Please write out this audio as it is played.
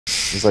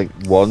There's like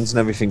wands and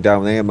everything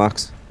down there,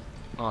 Max.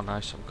 Oh,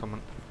 nice. I'm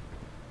coming.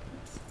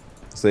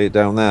 See it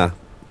down there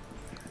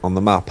on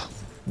the map.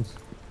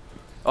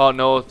 Oh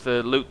no,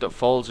 the loot that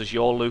falls is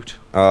your loot.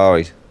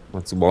 Alright.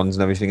 What's the wands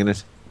and everything in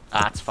it?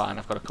 Ah, it's fine.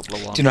 I've got a couple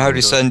of ones. Do you know how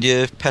to send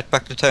your pet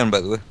back to town,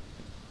 by the way?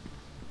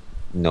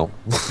 No.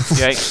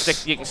 Yeah,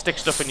 you can stick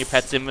stuff in your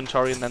pet's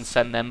inventory and then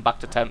send them back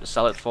to town to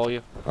sell it for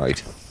you.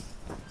 Right.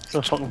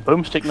 Got a fucking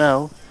boomstick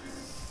now.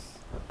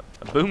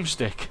 A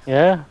boomstick?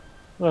 Yeah.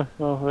 I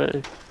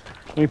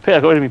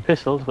got rid of my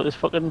pistols, but this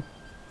fucking...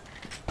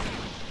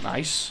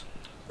 Nice.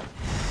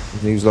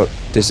 News lot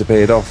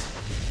disappeared off.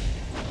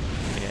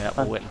 Yeah,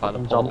 we're waiting by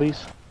the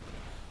zombies.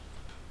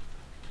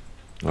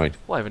 Right.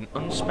 Oh, I have an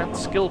unspent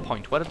skill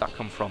point. Where did that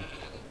come from?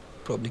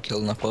 Probably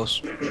killing that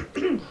boss.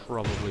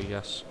 Probably,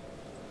 yes.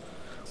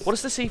 What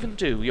does this even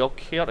do? Your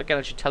chaotic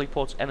energy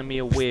teleports enemy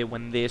away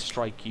when they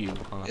strike you.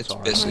 Oh, that's It's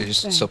alright. basically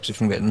just stops you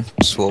from getting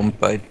swarmed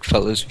by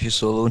fellas if you're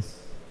soloing.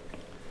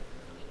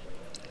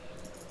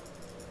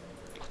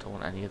 I don't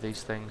want any of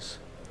these things.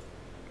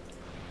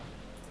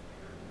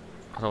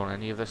 I don't want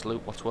any of this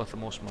loot. What's worth the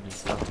most money?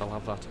 I'll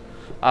have that.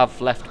 I've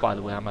left, by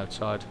the way. I'm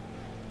outside.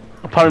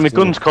 Apparently my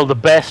gun's called the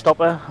Bear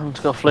Stopper, and it's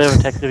got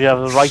flavor text if you have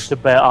the right to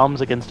bear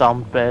arms against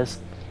armed bears.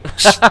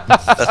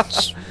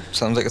 That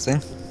sounds like a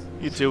thing.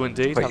 You do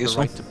indeed Quite have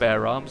useful. the right to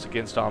bear arms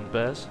against armed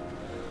bears.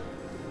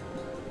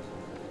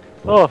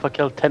 Oh, if I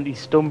kill Tenty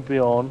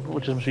Stumpion,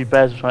 which must be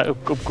bears with my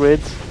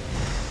upgrades.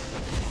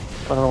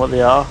 I don't know what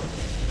they are.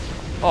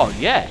 Oh,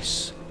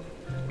 yes.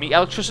 Me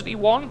electricity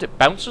wand, it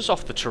bounces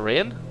off the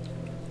terrain.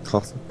 So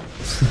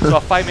I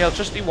find my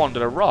electricity wand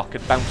at a rock,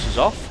 it bounces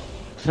off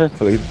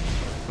Believe.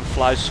 and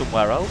flies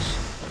somewhere else.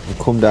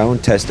 We'll come down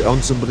and test it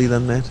on somebody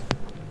then, mate.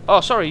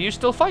 Oh, sorry, are you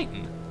still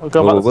fighting? We'll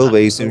go Well, back we to will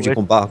be as soon as you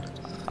come back.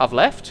 I've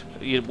left.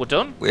 We're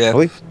done. Yeah, Are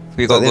we?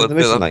 we Is got that the to end of go the through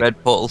mission, that like?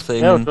 red portal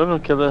thing. Yeah, we're and done, we'll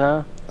kill it,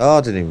 huh? Oh,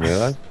 I didn't even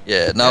realise.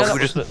 yeah, no, Yeah, we're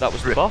just that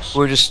was the boss.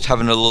 we're just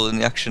having a lull in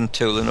the action,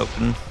 tooling up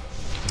and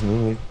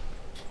Alright.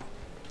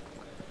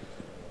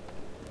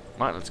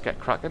 Right, let's get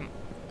cracking.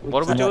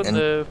 What are we Cracking.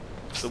 doing?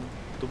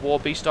 The War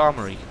Beast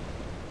Armory?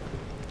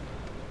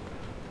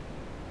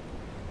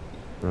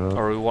 Right.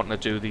 Or are we wanting to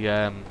do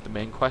the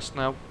main quest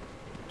now?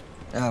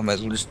 I might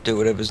as well just do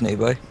whatever's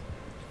nearby.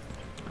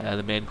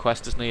 The main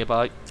quest is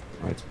nearby.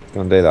 Right.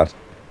 Go and do that.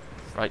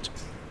 Right.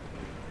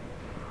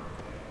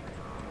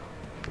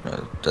 I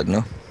don't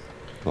know.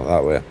 Not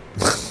that way.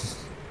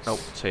 Nope,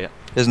 it's here.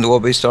 Isn't the War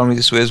Beast Army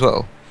this way as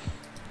well?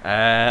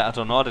 I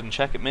don't know, I didn't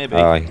check it, maybe.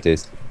 Aye, it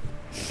is.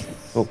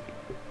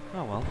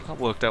 Oh well, that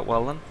worked out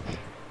well then.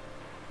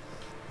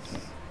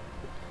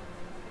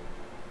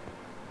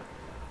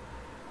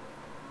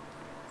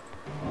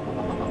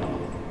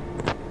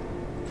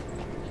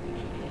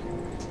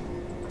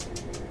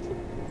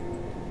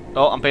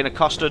 Oh, I'm being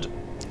accosted.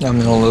 I'm in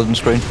the loading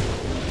screen.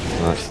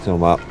 Right, still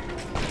map.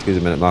 Excuse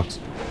a minute, Max.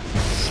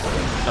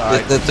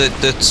 Alright.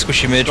 The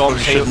squishy mage Storm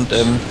probably shouldn't.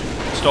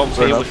 Storm's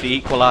fair here enough. with the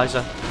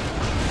equalizer.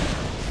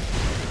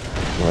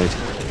 Right.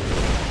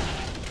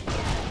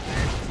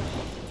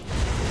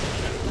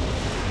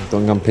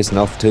 Don't go pissing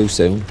off too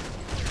soon.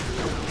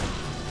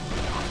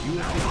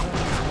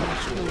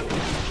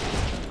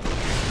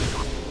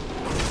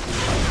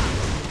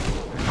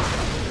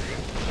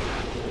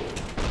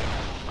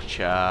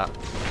 Gotcha.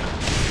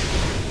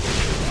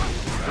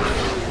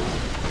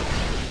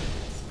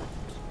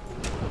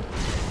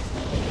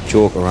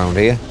 Joke around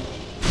here.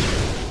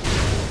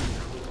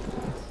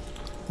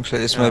 Looks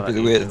like this Yeah, might be that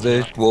the way to equals the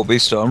that. War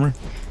Beast Armory.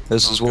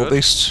 This Oh, is War good.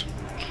 Beast.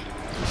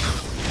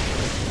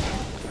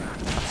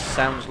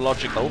 Sounds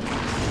logical.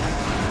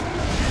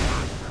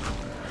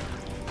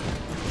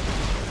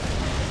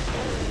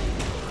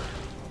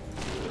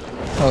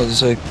 Oh,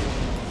 there's a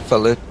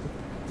fella.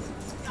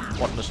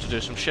 Wanting us to do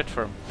some shit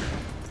for him.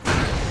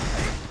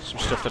 Some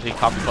stuff that he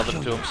can't be bothered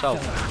to do himself.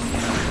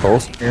 Of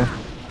course. Yeah.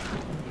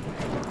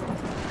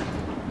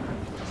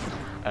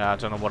 I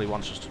don't know what he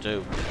wants us to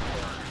do.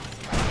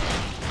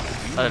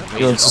 I didn't He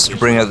read it, wants us to obviously.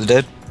 bring out the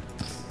dead.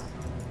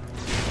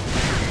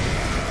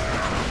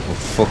 Well,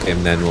 fuck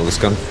him then. We'll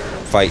just go and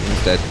fight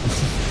instead.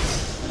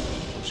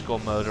 Just go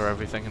murder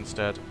everything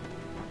instead.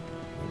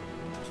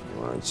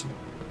 Right.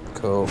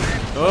 Cool.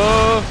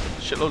 Oh!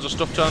 Shitloads of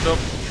stuff turned up.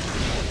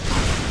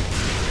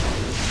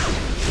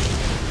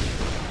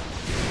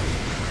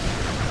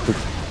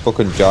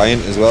 Fucking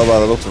giant as well by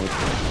the looks of it.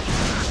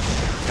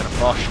 Get him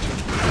boshed.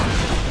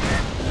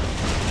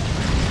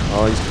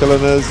 Oh, he's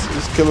killing us.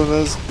 He's killing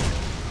us.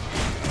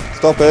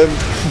 Stop him.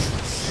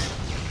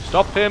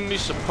 Stop him,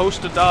 he's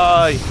supposed to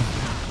die.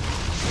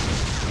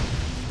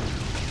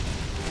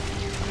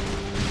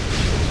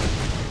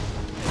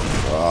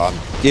 Oh,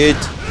 I'm dead.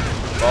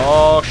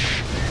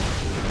 Bosh.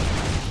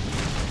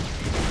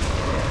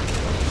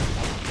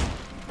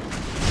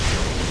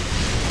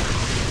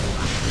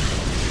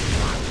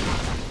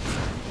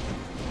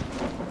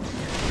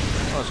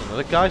 Oh, there's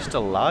another guy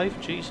still alive?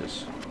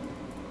 Jesus.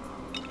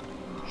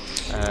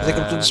 I think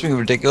I've done something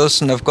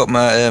ridiculous, and I've got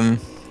my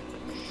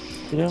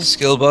Yeah.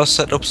 skill bar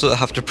set up so that I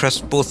have to press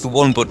both the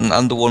one button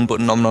and the one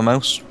button on my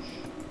mouse.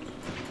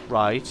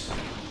 Right.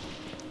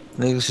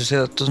 Needless to say,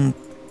 that doesn't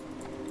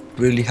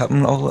really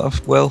happen all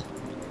that well.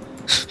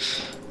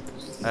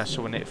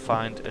 So we need to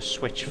find a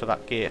switch for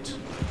that gate,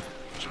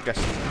 which I'm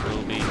guessing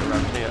will be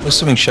around here. There's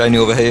something shiny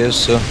over here,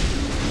 so... I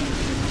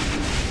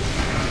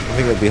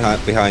think it'll be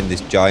behind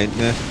this giant,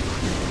 mate.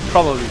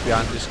 Probably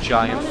behind this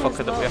giant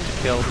fucker that we have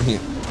to kill.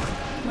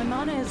 My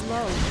mana is low.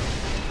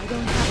 I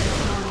don't have enough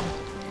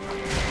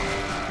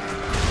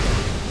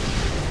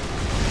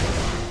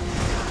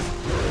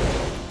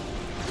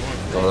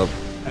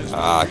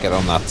mana. Get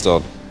on that,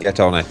 son. Get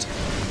on it.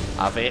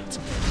 Have it.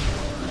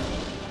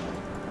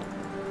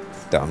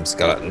 Damn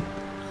skeleton.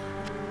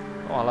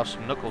 Oh, I'll have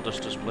some knuckle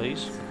dusters,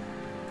 please.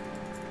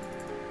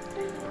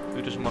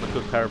 Who doesn't want a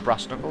good pair of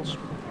brass knuckles?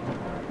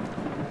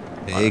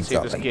 Right,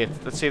 Exactly.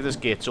 let's see if this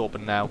gate's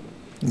open now.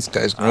 This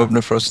guy's gonna open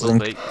it for us, I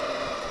think.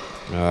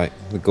 Alright,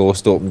 the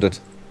ghost opened it.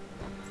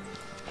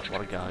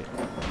 What a guy.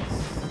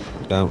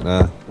 Down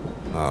there.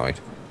 Alright.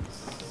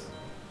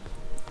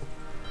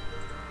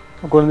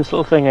 I'm going in this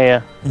little thing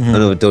here.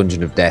 Another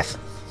dungeon of death.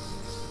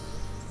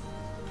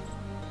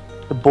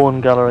 The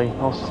Bone Gallery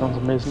also sounds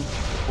amazing.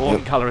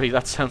 Bone Gallery,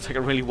 that sounds like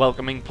a really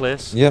welcoming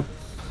place. Yep.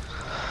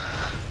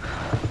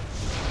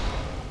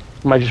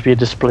 Might just be a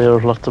display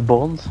of lots of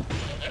bones.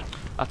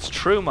 That's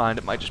true, mind.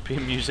 It might just be a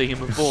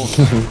museum of bones.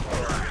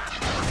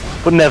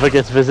 But never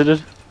gets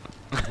visited.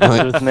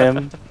 That's its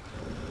name.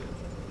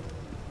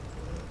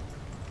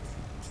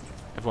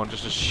 Everyone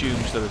just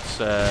assumes that it's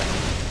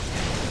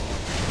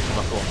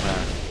not going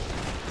there.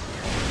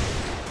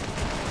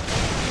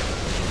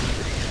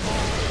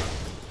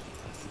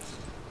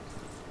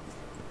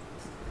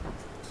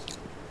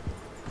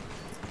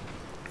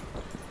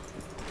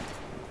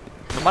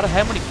 No matter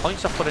how many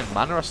points I put in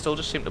mana, I still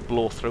just seem to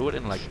blow through it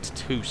in like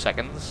 2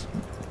 seconds.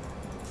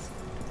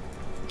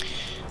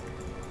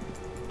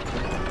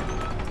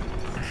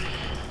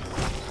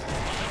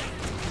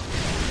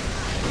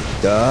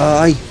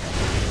 Die!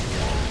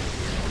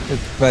 It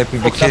might be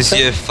because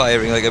you're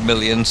firing like a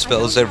million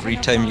spells every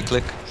time you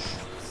click.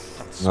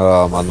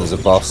 Oh man, there's a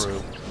boss.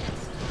 True.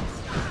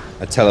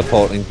 A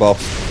teleporting boss.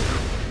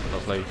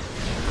 Lovely.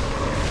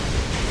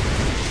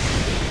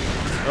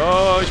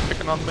 Oh, he's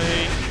picking on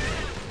me.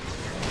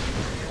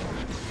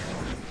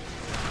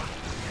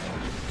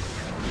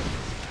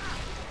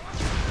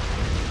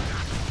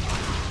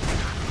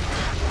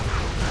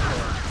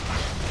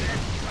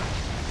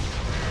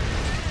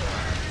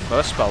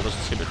 First spell doesn't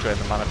seem to drain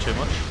the mana too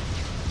much.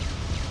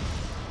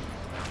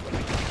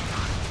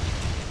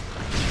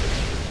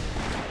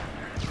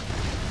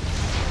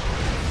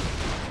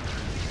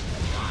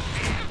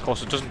 Of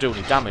course, it doesn't do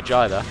any damage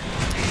either.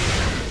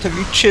 Have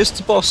you chased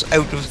the boss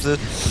out of the...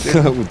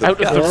 Out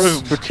of the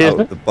room. Out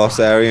of the boss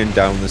area and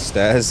down the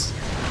stairs.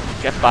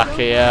 Get back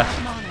here.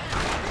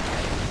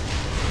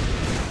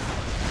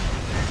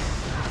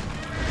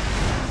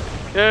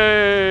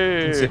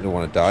 Yay! He didn't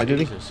want to die, did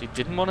he? Jesus, he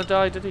didn't want to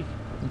die, did he?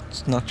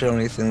 It's not the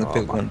only thing that Oh,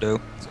 people man. can do.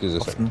 Excuse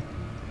us. Often.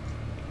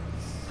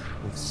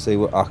 Let's see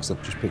what axe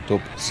I've just picked up.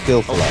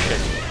 Skillful Oh axe.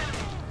 shit.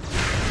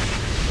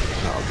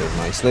 That'll do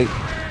nicely.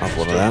 Have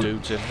one of Still them.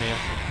 dudes in here.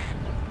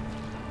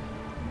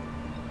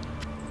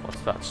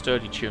 What's that?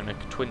 Sturdy tunic,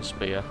 twin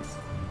spear.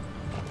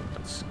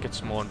 Let's get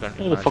some more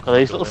inventory. Who the fuck are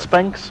these little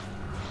spanks?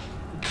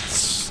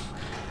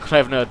 I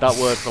haven't heard that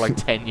word for like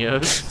 10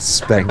 years.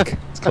 Spank.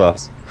 It's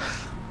class.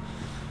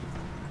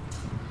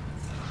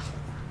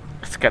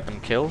 Let's get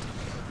them killed.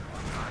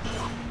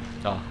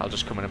 Oh, I'll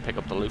just come in and pick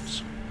up the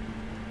loots.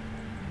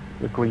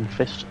 The green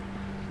fist.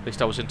 At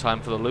least I was in time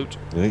for the loot.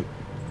 Right.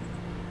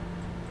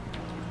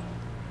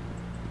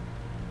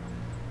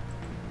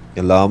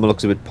 Your llama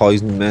looks a bit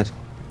poisoned, mate. It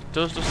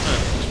does, doesn't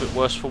it? It's a bit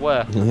worse for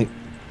wear. Right.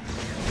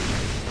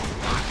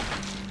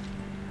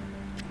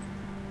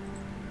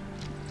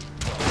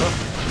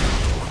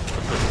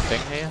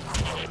 Thing here.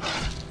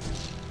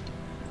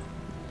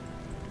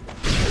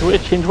 Do we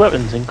change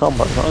weapons in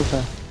combat? Not is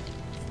there?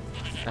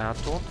 I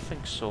don't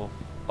think so.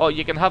 Oh,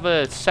 you can have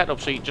a setup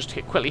so you just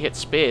quickly hit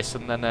space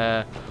and then.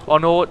 Oh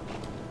no,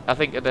 I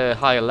think at a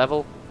higher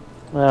level.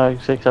 No,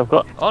 because I've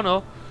got. Oh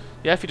no,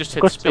 yeah. If you just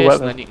hit What's the space and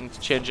weapon? then you can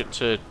change it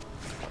to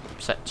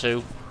set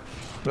 2.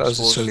 That was a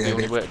Suppose silly the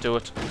only idea. way to do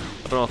it. I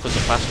don't know if there's a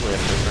fast way of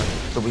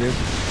doing it.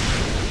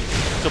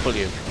 W.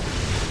 W.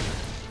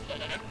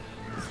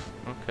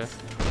 Okay.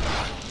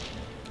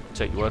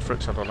 Take your word for it,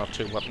 'cause I don't have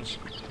 2 weapons.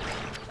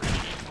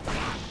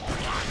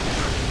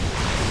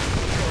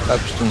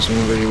 I've just done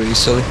something really, really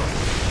silly.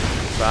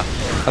 What's that?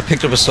 I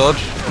picked up a sword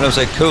and I was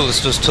like, cool,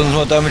 this does tons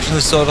more damage than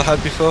the sword I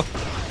had before.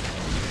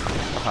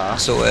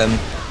 So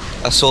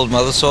I sold my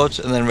other sword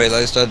and then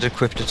realised I'd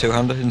equipped a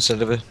 2-hander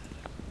instead of a...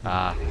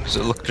 Because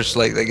it looked just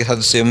like it had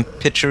the same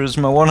picture as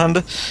my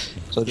 1-hander.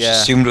 So I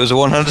just assumed it was a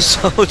 1-hander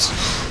sword.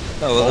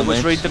 Oh, well,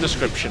 Always read the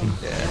description.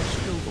 Yeah.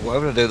 Why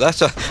would I do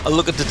that? I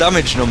look at the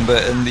damage number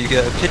and the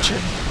picture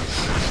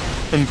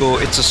and go,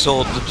 it's a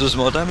sword that does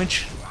more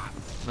damage.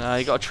 Nah,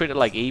 you gotta treat it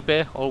like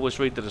eBay. Always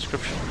read the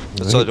description.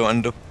 So I don't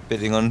end up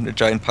bidding on a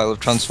giant pile of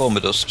transformer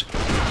dust.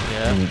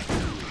 Yeah.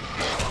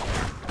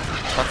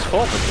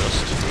 Transformer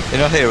dust.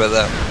 You're not here with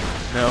that.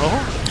 No.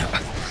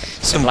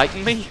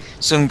 Enlighten me.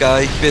 some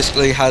guy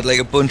basically had like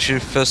a bunch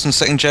of first and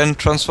second gen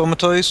Transformer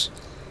toys.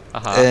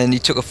 And he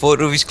took a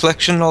photo of his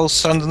collection all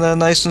standing there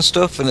nice and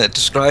stuff, and it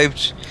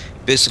described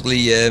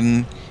basically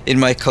in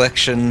my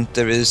collection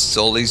there is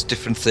all these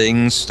different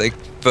things, like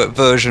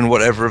version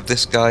whatever of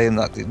this guy and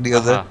that the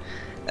other,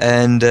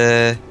 and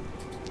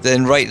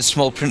then right in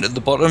small print at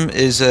the bottom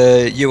is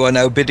you are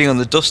now bidding on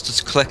the dust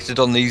that's collected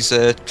on these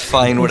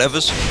fine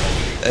whatevers,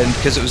 and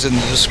because it was in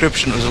the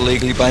description it was a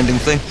legally binding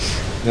thing.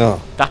 Yeah.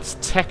 That's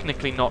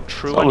technically not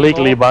true. It's not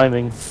legally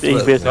binding.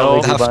 Well, It's not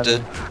legally have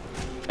binding.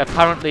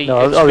 Apparently,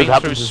 No,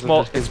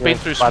 it's been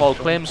through small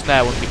claims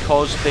now, and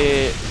because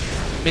they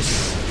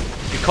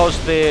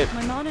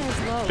My mana is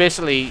low.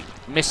 basically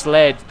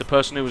misled the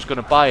person who was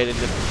going to buy it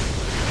into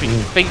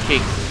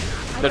thinking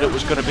that it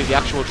was going to be the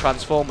actual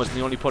Transformers, and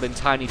they only put in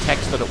tiny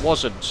text that it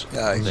wasn't.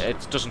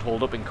 It doesn't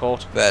hold up in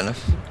court. Fair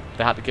enough.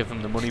 They had to give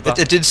them the money back.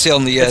 It did say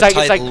on the it's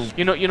title. like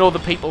you know the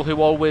people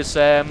who always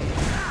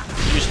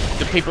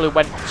the people who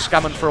went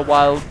scamming for a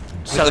while,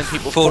 selling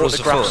people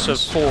photographs of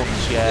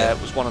phones. Yeah,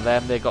 it was one of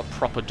them. They got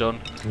proper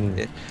done.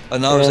 Yeah.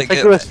 And I was like,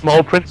 the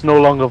small print's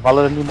no longer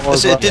valid anymore.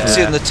 It did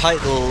say in the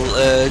title,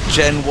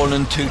 Gen 1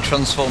 and 2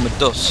 Transformer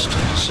Dust.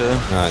 So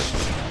Right.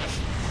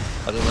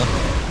 I don't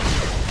know.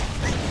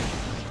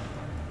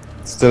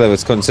 Still, if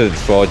it's considered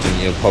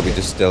fraudulent, you'll probably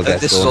just still get.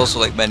 This is also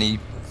like many,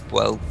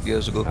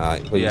 years ago.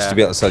 Right, but you used to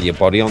be able to sell your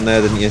body on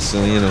there, didn't you?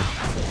 So you know.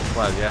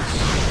 Well,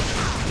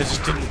 yes. They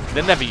just didn't.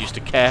 They never used to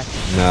care.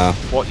 No.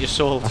 What you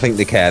sold. I think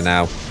they care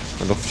now.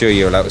 I'm not sure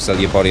you're allowed to sell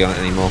your body on it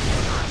anymore.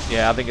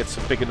 Yeah, I think it's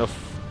a big enough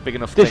Did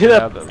you thing see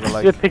now that they're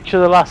like. the picture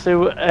of the lass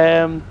who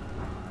had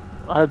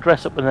a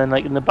dress up and then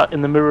like in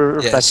the mirror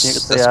reflection you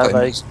could see her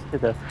like.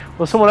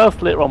 Well, someone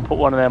else later on put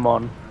one of them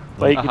on,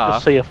 where you could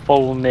just see a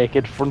full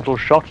naked frontal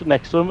shot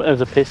next to him as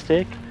a piss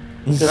take.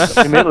 We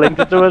linked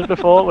it to us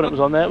before when it was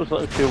on there. It was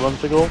like a few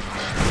months ago.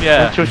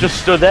 Yeah. And she was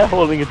just stood there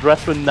holding a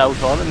dress with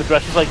nout on, and the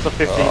dress was like for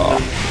 15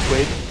 million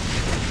quid.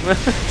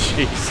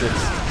 Jesus.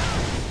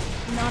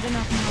 Not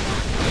enough mana.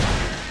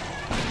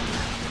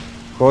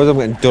 Boys, I'm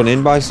getting done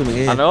in by something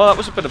here. I know, that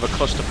was a bit of a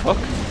clusterfuck.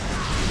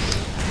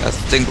 I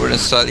think we're in a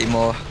slightly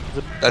more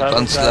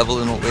advanced level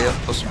than what we are,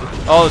 possibly.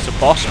 Oh, there's a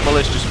boss. Well,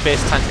 it's just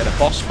face tanking a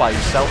boss by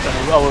yourself.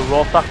 And a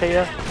raw back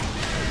here.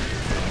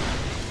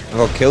 I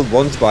got killed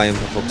once by him,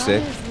 for fuck's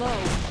Mana sake. is low.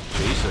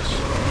 Jesus.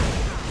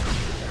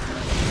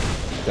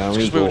 Down he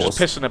Because we were goes. just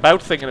pissing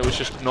about thinking it was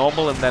just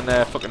normal, and then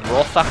fucking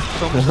Rothak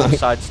comes and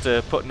decides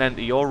to put an end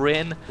to your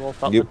reign.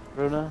 Yep.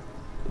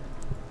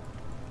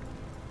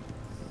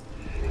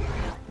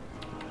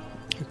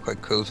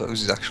 Quite cool if that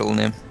was his actual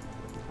name.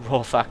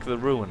 Rothak the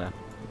Ruiner.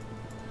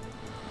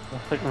 I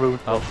think Rune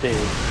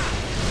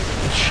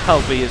Shall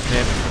be his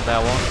name from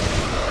now on.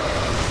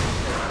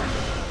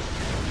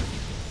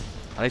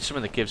 I need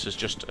something that gives us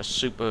just a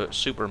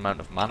super amount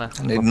of mana.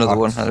 I need another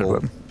one-handed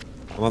weapon.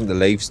 I'm having to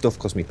leave stuff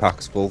because my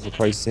pack's full, for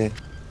Christ's sake.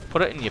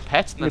 Put it in your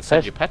pet and then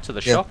send your pet to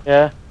the shop.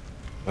 Yeah.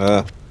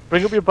 Uh,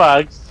 Bring up your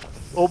bags,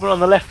 open it on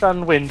the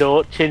left-hand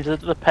window, change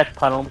it to the pet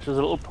panel, which is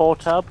a little paw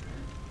tab,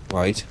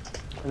 right.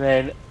 and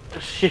then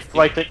shift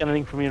right-click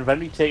anything from your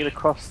inventory, take it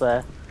across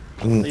there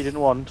that you didn't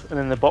want, and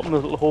then the bottom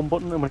there's a little home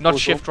button. And when it Not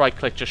goes shift up,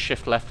 right-click, just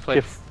shift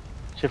left-click.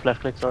 Shift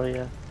left-click, sorry,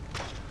 yeah.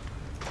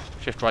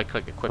 Shift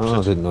right-click equips Oh, I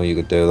it. didn't know you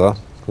could do that.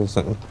 Hold a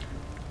second.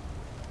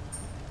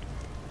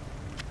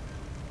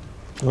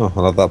 Oh,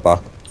 I'll have that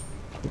back.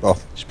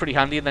 Off. It's pretty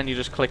handy, and then you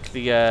just click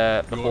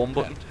the home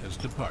button.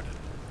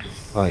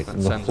 Right, and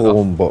the sends it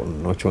home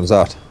button. Which one's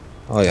that?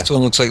 Oh yeah. This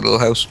one looks like a little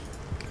house.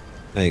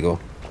 There you go.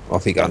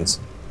 Off he goes.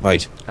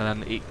 Right.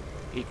 And then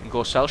he can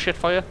go sell shit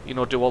for you. You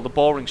know, do all the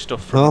boring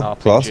stuff from an RPG.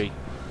 Class.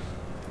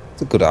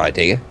 It's a good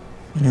idea.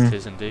 It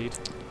is indeed.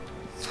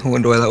 I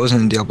wonder why that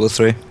wasn't in Diablo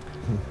 3.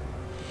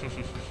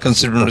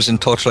 Considering it was in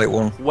Torchlight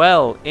 1.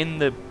 Well, in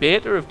the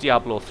beta of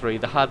Diablo 3,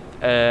 they had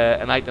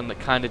an item that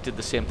kind of did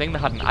the same thing. They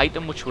had an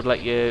item which would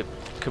let you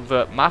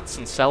convert mats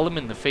and sell them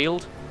in the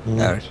field.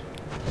 Alright.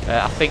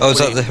 I think. Oh, is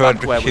that the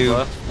back where Hereditary we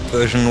were.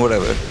 version,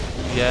 whatever?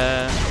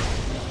 Yeah.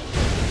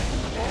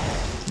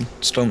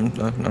 Storm,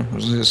 no, it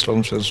wasn't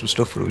Storm Shells with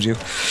stuff, but it was you.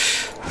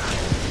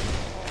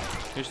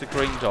 Who's the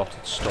green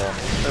dotted storm?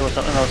 There was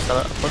something else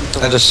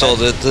that I just saw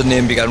that the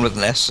name began with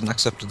an S and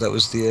accepted that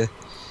was the...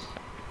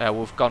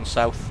 We've gone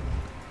south.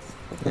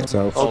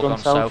 So, All gone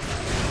south.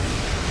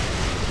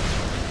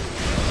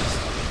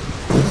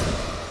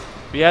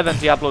 But yeah, then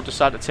Diablo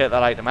decided to take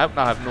that item out, and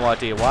I have no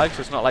idea why, because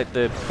it's not like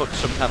they put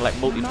some kind of like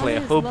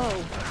multiplayer hub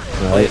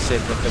place in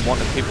that they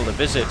wanted people to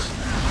visit,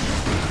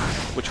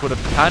 which would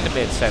have kind of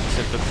made sense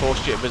if they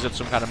forced you to visit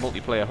some kind of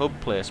multiplayer hub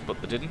place, but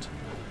they didn't.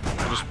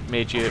 They just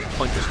made you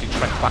pointlessly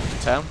trek back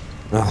to town.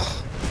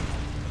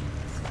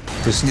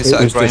 Just, You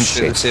started grinding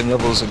through the same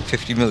levels like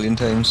 50 million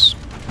times.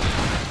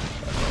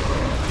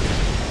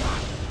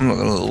 I'm not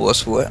gonna little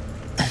worse for it.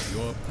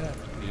 Your pet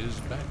is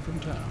back from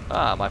town.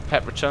 Ah, my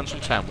pet returns from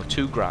town with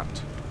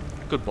 $2,000.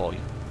 Good boy.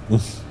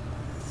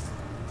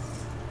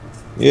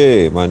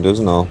 Yeah, mine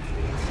doesn't know.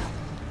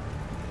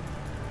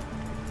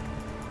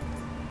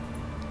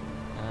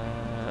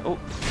 Oh,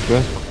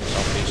 Yeah.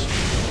 zombies.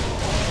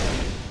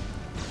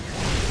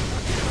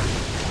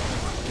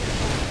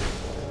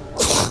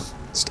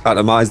 Just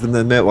atomise them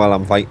then, mate, while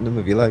I'm fighting them,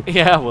 if you like.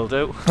 Yeah, we'll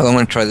do. Well, I'm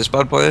going to try this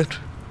bad boy out.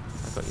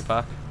 I got your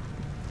back.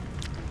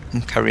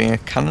 I'm carrying a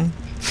cannon.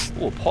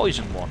 Oh,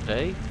 poison one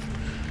day.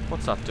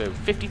 What's that do?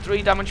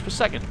 53 damage per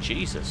second.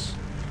 Jesus.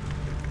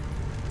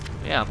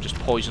 Yeah, I'm just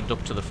poisoned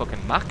up to the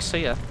fucking max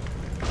here.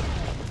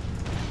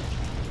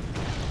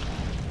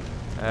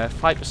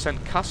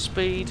 5% cast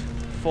speed,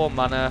 4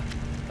 mana,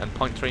 and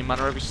 0.3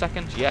 mana every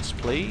second. Yes,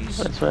 please.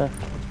 That's fair.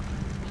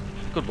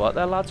 Good work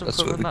there, lads.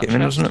 That's what the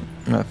game is, isn't it?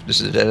 No,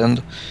 this is a dead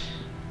end.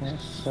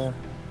 Yes,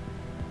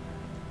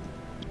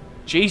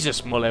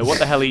 Jesus, Muller, what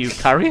the hell are you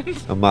carrying?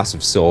 A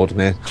massive sword,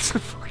 mate. It's a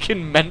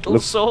fucking mental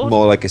Looks sword.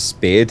 more like a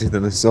spade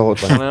than a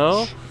sword. Like. I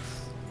know.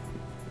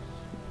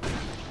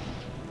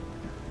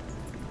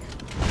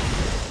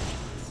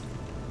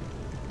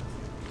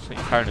 So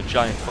you're carrying a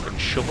giant fucking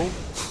shovel.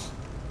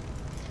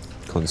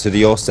 Consider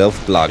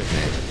yourself blagged,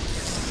 mate.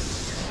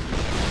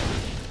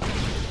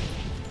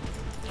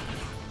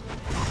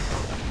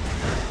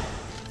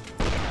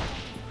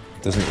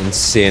 Does an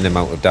insane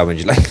amount of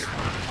damage, like.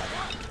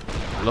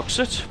 Looks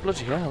it.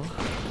 Bloody hell.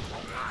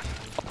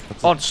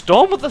 Oh,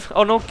 Storm, what the...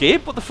 Oh no,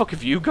 Gabe, what the fuck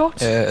have you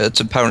got?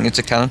 Apparently it's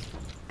a cannon.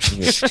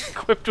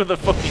 Equipped with a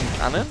fucking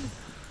cannon?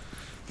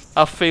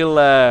 I feel,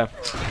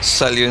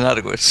 Slightly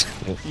inadequate.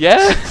 yeah,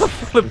 I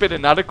feel a bit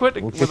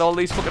inadequate with all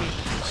these fucking...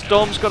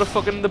 Storm's got a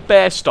fucking... the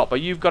bear stopper,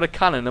 you've got a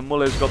cannon, and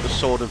Muller's got the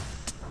sword of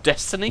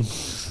destiny.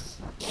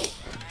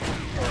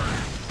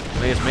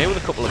 There's me with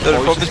a couple of The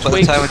problem poison is by the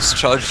twigs. time it's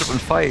charged up and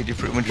fired, you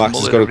pretty much Max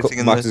has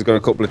got a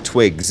couple of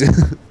twigs.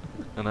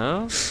 I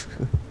know.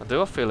 I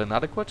do, I feel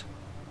inadequate.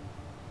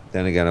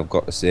 Then again, I've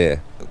got to say,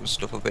 There was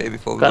stuff up here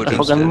before we got go the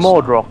fucking downstairs.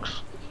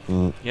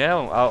 Mordrocks. Yeah,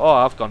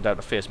 I've gone down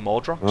to face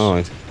Mordrocks.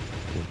 alright,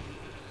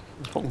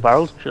 Fucking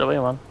barrels. Shit away,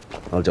 man.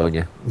 I'll join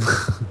you.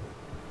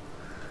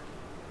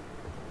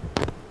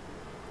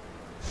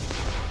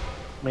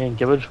 Me and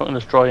Gibbard fucking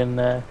destroying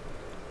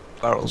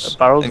barrels.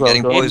 barrels. And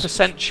getting well done. boys.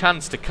 8%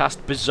 chance to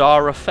cast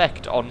Bizarre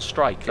Effect on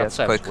strike. Yeah, That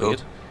sounds quite cool.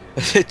 weird.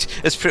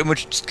 It's pretty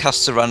much just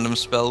casts a random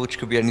spell, which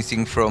could be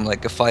anything from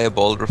like a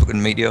fireball or a fucking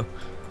meteor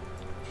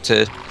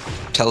to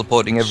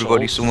teleporting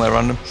everybody Sold. somewhere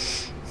random.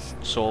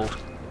 Sold.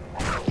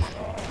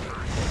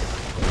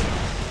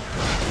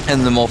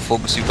 And the more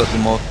focus you've got, the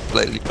more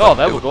likely. Oh,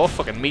 there we go.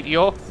 Fucking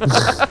meteor.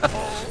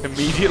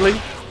 Immediately.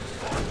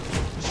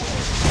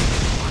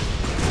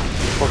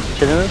 What's the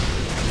chilling us?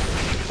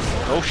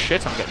 Oh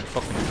shit, I'm getting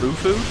fucking boo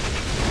food.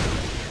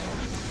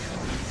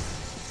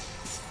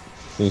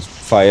 These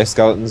fire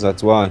skeletons,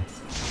 that's why.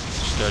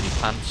 Sturdy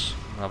pants.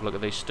 Have a look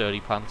at these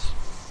sturdy pants.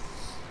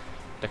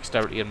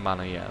 Dexterity and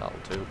mana, yeah, that'll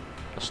do.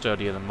 They're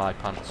sturdier than my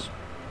pants.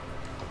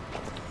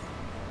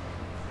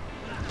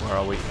 Where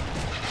are we?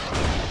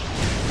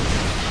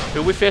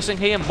 Who are we facing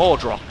here?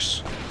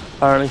 Mordrocks.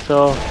 Apparently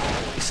so.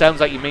 He sounds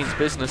like he means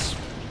business.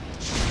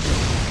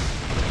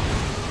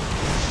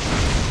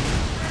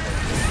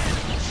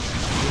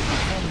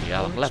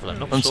 Yeah, I'm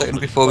leveling up. 1 second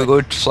before we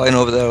go flying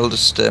over there, I'll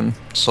just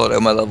sort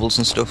out my levels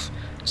and stuff.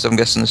 So I'm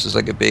guessing this is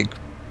like a big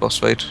boss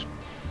fight.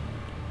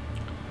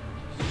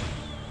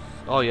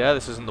 Oh yeah,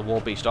 this isn't the War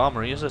Beast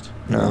Armory, is it?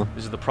 No.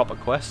 This is the proper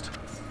quest.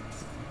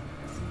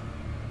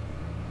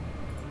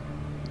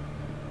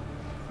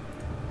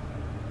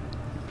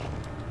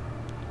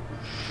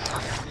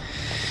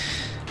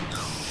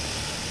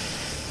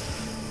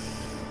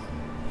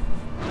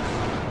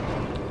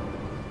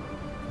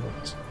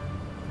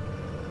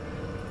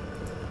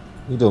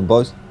 You doing,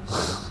 boys?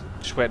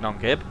 Just waiting on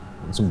Gabe.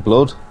 Want some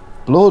blood?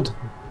 Blood!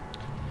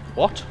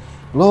 What?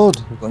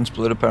 Blood! One's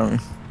blood apparently.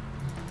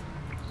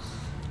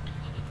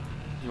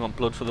 You want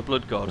blood for the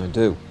blood god? I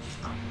do.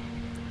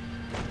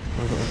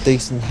 I've got a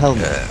decent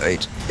helmet.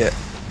 Right, yeah.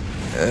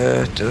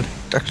 Did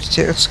I actually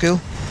take that skill?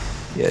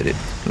 Yeah, I did.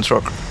 Let's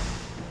rock.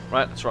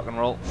 Right, let's rock and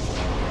roll.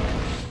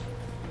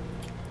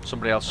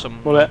 Somebody else,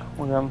 some... Well,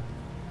 we're on.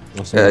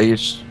 Yeah, you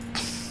just...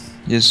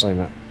 Sorry,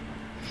 Matt.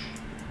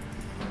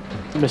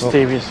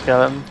 Mysterious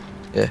skeleton.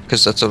 Yeah,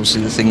 because that's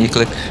obviously the thing you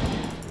click.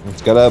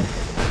 Let's get up.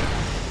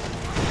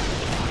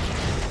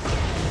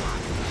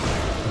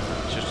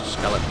 It's just a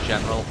skeleton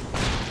general.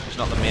 It's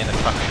not the main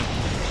attraction.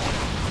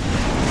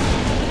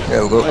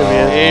 There we go.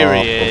 Here he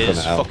fucking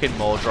is, hell. fucking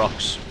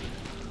Mordrocks.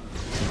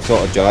 Some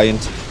sort of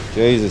giant.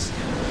 Jesus.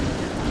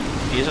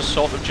 He is a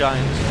sort of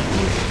giant.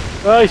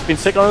 Oh, he's been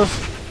sick on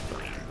us.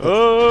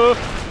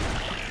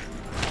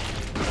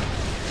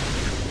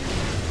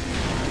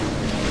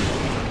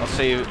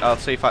 I'll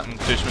see if I can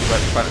do something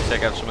about trying to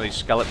take out some of these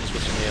skeletons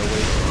with some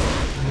AoE.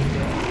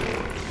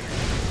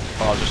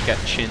 Or I'll just get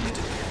chinned.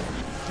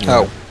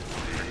 Ow.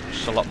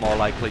 Just a lot more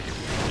likely.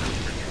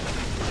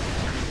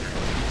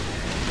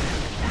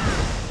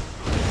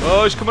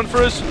 Oh, he's coming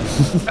for us!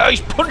 Oh,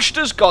 he's punched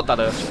us! God, that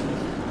hurt.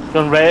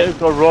 He's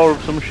got a roar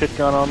of some shit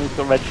going on. He's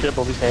got red shit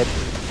above his head.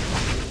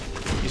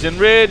 He's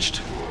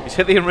enraged. He's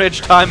hit the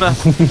enraged timer.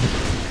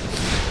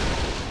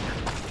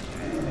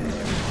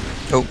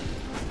 Oh.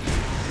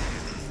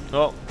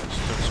 Oh, it's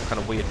doing some kind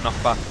of weird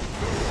knockback.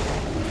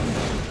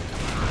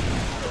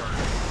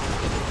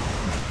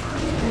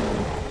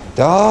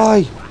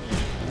 Die!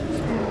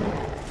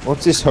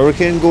 What's this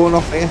hurricane going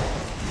off here?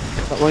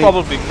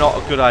 Probably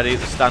not a good idea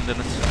to stand in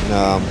it. No,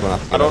 I'm gonna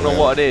have to I don't know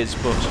what it is,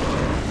 but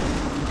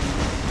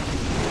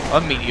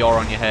a meteor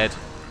on your head.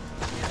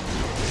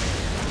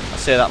 I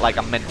say that like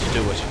I meant to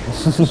do it.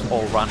 It's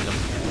all random.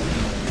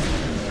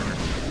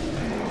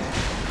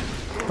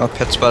 My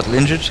pet's badly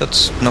injured,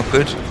 that's not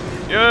good.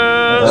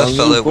 Yeah. That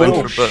fella went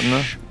for a button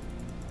there.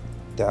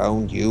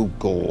 Down you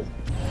go.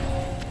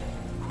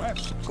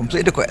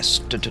 Complete a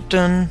quest. Dun, dun,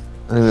 dun.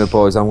 Anyway,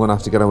 boys, I'm gonna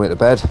have to get away to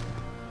bed.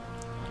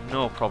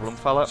 No problem,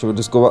 fella. Shall we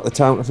just go back to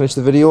town to finish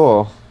the video,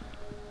 or?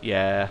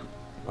 Yeah.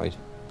 Right.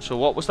 So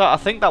what was that? I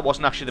think that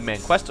wasn't actually the main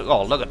quest.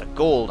 Oh, look at the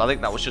gold. I think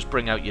that was just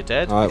bring out your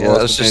dead. Right, yeah, well,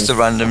 that was just a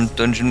random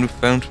dungeon we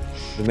found.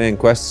 The main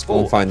quest is go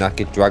and find that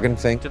Git Dragon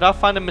thing. Did I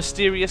find a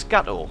mysterious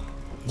gatto?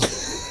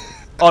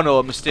 Oh no,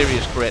 a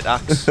mysterious great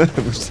axe.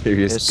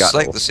 Mysterious It's gatto.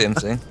 like the same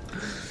thing.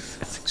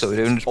 So we're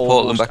doing just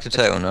portal them back to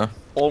town now?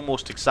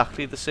 Almost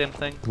exactly the same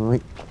thing.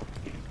 Right.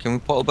 Can we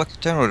portal back to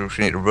town or do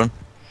we need to run?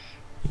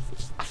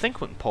 I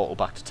think we can portal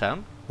back to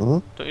town.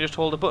 Uh-huh. Don't you just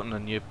hold a button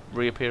and you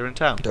reappear in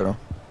town? Don't know.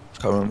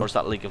 Can't remember. Or is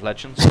that League of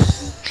Legends? I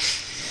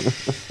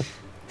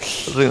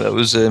think that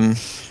was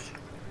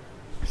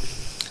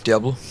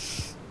Diablo.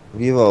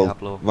 Have you all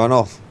Diablo. run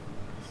off?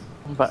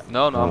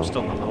 No, I'm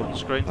still on the loading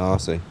screen. Oh, I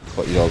see.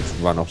 But you all just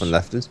ran off and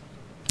left us.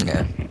 Yeah.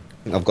 I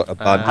think I've got a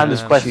bad And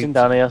there's question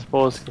down here, I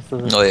suppose.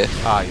 Cause Oh yeah.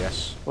 Ah,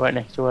 yes. right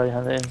next to where you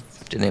had it in.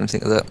 Didn't even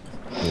think of that.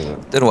 Yeah.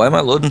 Don't know why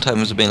my loading time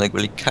has been like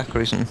really cack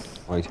recently.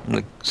 Right.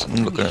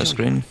 I'm looking at a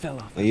screen.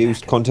 Are you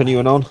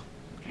continuing on?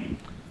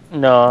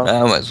 No.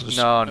 I might as well just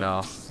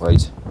No.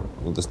 Right.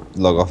 We'll just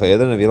log off here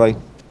then if you like.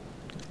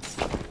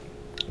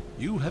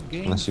 You have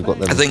gained Unless you've got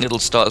them. I think it'll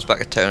start us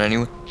back at town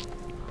anyway.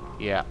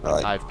 Yeah,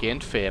 Right. I've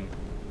gained fame.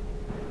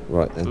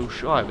 Right then. Oh,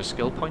 sure, I have a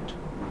skill point.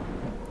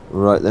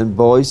 Right then,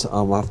 boys.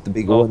 I'll have to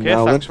be going Okay,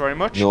 now thanks then. very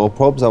much. No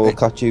probs. I will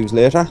catch you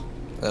later.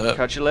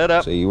 Catch you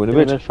later. See you in a See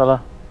you bit.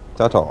 fella.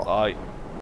 Ta-ta. Bye.